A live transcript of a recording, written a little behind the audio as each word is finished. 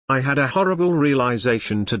I had a horrible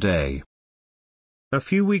realization today. A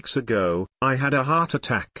few weeks ago, I had a heart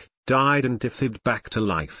attack, died and defibbed back to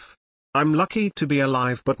life. I'm lucky to be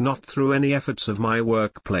alive but not through any efforts of my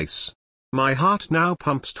workplace. My heart now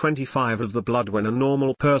pumps 25 of the blood when a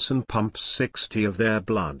normal person pumps 60 of their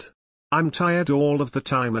blood. I'm tired all of the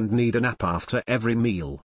time and need a nap after every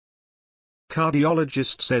meal.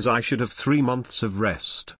 Cardiologist says I should have 3 months of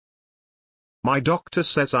rest. My doctor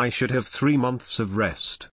says I should have 3 months of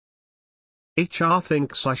rest. HR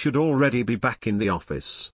thinks I should already be back in the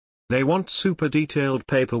office. They want super detailed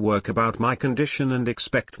paperwork about my condition and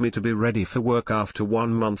expect me to be ready for work after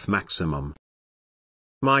 1 month maximum.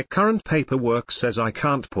 My current paperwork says I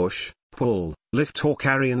can't push, pull, lift or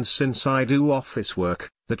carry, and since I do office work,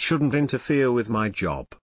 that shouldn't interfere with my job.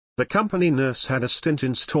 The company nurse had a stent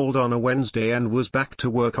installed on a Wednesday and was back to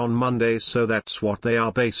work on Monday, so that's what they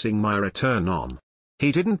are basing my return on.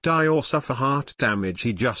 He didn't die or suffer heart damage,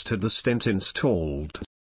 he just had the stent installed.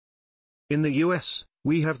 In the US,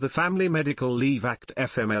 we have the Family Medical Leave Act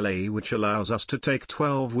FMLA, which allows us to take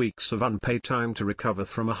 12 weeks of unpaid time to recover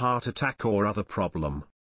from a heart attack or other problem.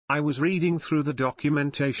 I was reading through the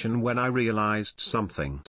documentation when I realized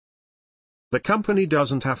something. The company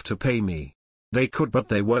doesn't have to pay me. They could but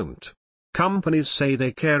they won't. Companies say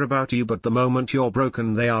they care about you, but the moment you're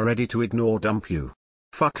broken they are ready to ignore dump you.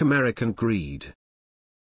 Fuck American greed.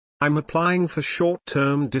 I'm applying for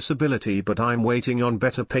short-term disability but I'm waiting on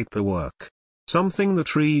better paperwork. Something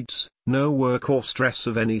that reads, no work or stress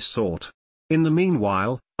of any sort. In the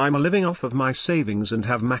meanwhile, I'm living off of my savings and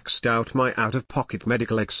have maxed out my out-of-pocket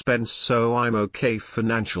medical expense, so I'm okay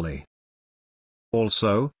financially.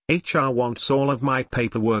 Also, HR wants all of my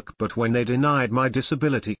paperwork, but when they denied my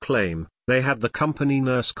disability claim, they had the company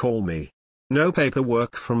nurse call me. No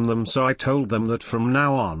paperwork from them, so I told them that from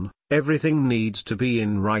now on, everything needs to be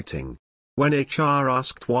in writing. When HR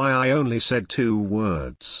asked why, I only said 2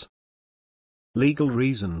 words. Legal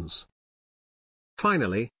reasons.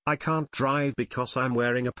 Finally, I can't drive because I'm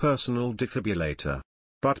wearing a personal defibrillator.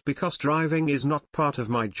 But because driving is not part of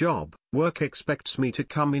my job, work expects me to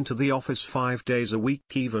come into the office 5 days a week,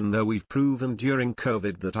 even though we've proven during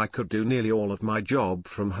COVID that I could do nearly all of my job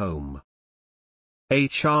from home.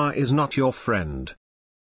 HR is not your friend.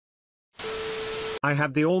 I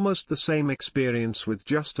had almost the same experience with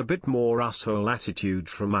just a bit more asshole attitude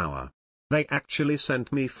from our. They actually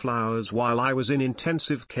sent me flowers while I was in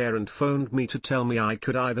intensive care and phoned me to tell me I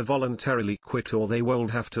could either voluntarily quit or they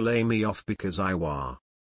won't have to lay me off because I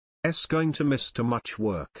was going to miss too much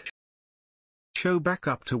work. Show back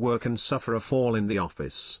up to work and suffer a fall in the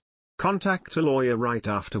office. Contact a lawyer right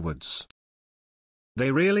afterwards. They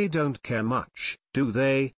really don't care much, do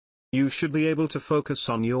they? You should be able to focus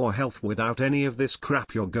on your health without any of this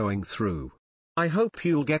crap you're going through. I hope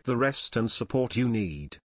you'll get the rest and support you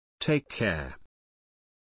need. Take care.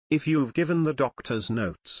 If you've given the doctor's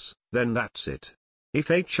notes, then that's it. If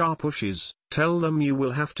HR pushes, tell them you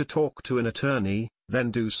will have to talk to an attorney, then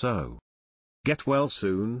do so. Get well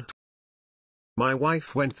soon. My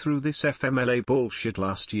wife went through this FMLA bullshit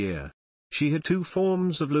last year. She had 2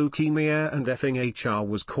 forms of leukemia and effing HR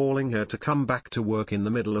was calling her to come back to work in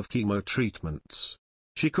the middle of chemo treatments.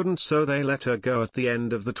 She couldn't, so they let her go at the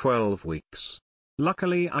end of the 12 weeks.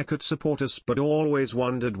 Luckily I could support us, but always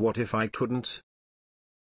wondered what if I couldn't.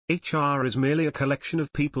 HR is merely a collection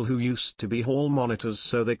of people who used to be hall monitors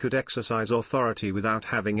so they could exercise authority without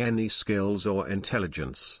having any skills or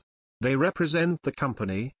intelligence. They represent the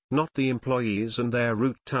company, not the employees, and their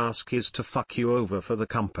root task is to fuck you over for the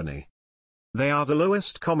company. They are the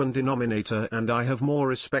lowest common denominator, and I have more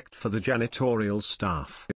respect for the janitorial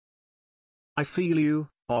staff. I feel you,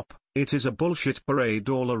 Op, it is a bullshit parade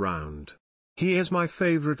all around. Here's my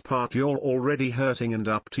favorite part: you're already hurting and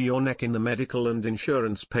up to your neck in the medical and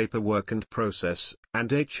insurance paperwork and process,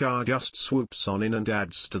 and HR just swoops on in and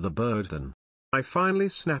adds to the burden. I finally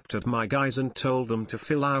snapped at my guys and told them to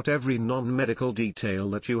fill out every non-medical detail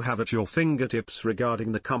that you have at your fingertips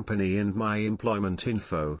regarding the company and my employment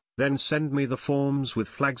info, then send me the forms with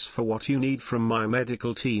flags for what you need from my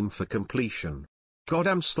medical team for completion.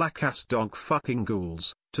 Goddamn slack-ass dog fucking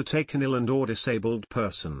ghouls, to take an ill and or disabled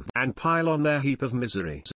person and pile on their heap of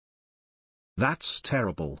misery. That's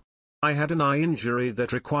terrible. I had an eye injury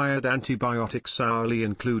that required antibiotics hourly,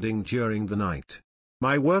 including during the night.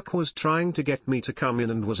 My work was trying to get me to come in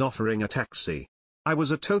and was offering a taxi. I was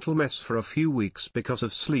a total mess for a few weeks because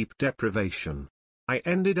of sleep deprivation. I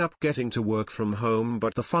ended up getting to work from home,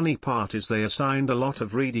 but the funny part is they assigned a lot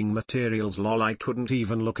of reading materials. Lol, I couldn't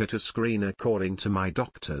even look at a screen according to my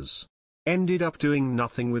doctors. Ended up doing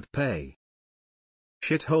nothing with pay.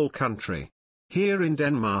 Shithole country. Here in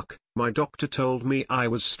Denmark, My doctor told me I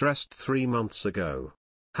was stressed 3 months ago.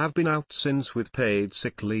 Have been out since with paid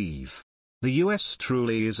sick leave. The US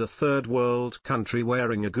truly is a third world country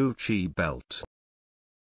wearing a Gucci belt.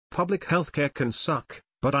 Public healthcare can suck,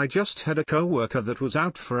 but I just had a coworker that was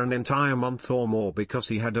out for an entire month or more because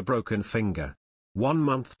he had a broken finger. 1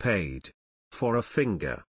 month paid. For a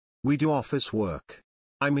finger. We do office work.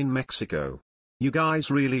 I'm in Mexico. You guys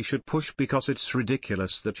really should push because it's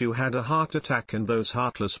ridiculous that you had a heart attack and those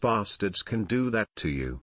heartless bastards can do that to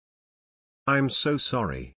you. I'm so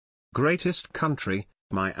sorry. Greatest country,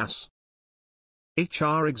 my ass.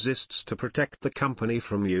 HR exists to protect the company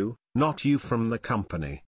from you, not you from the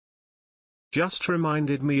company. Just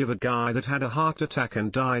reminded me of a guy that had a heart attack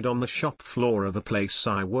and died on the shop floor of a place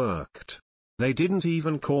I worked. They didn't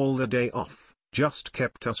even call the day off, just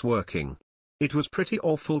kept us working. It was pretty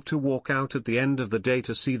awful to walk out at the end of the day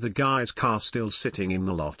to see the guy's car still sitting in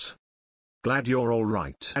the lot. Glad you're all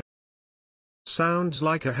right. Sounds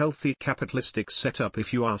like a healthy capitalistic setup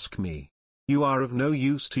if you ask me. You are of no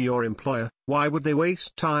use to your employer. Why would they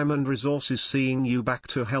waste time and resources seeing you back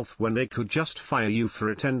to health when they could just fire you for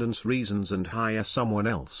attendance reasons and hire someone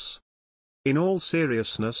else? In all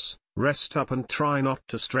seriousness, rest up and try not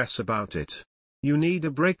to stress about it. You need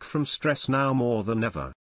a break from stress now more than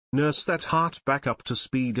ever. Nurse that heart back up to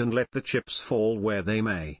speed and let the chips fall where they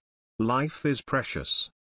may. Life is precious.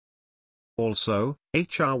 Also,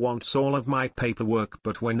 HR wants all of my paperwork,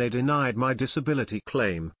 but when they denied my disability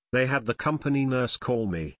claim, they had the company nurse call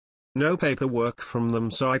me. No paperwork from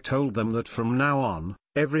them, so I told them that from now on,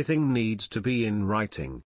 everything needs to be in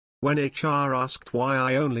writing. When HR asked why,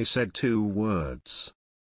 I only said 2 words.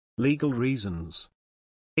 Legal reasons.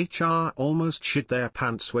 HR almost shit their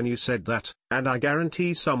pants when you said that, and I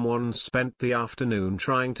guarantee someone spent the afternoon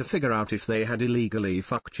trying to figure out if they had illegally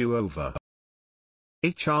fucked you over.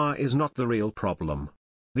 HR is not the real problem.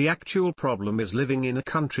 The actual problem is living in a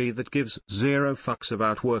country that gives 0 fucks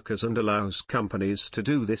about workers and allows companies to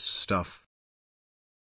do this stuff.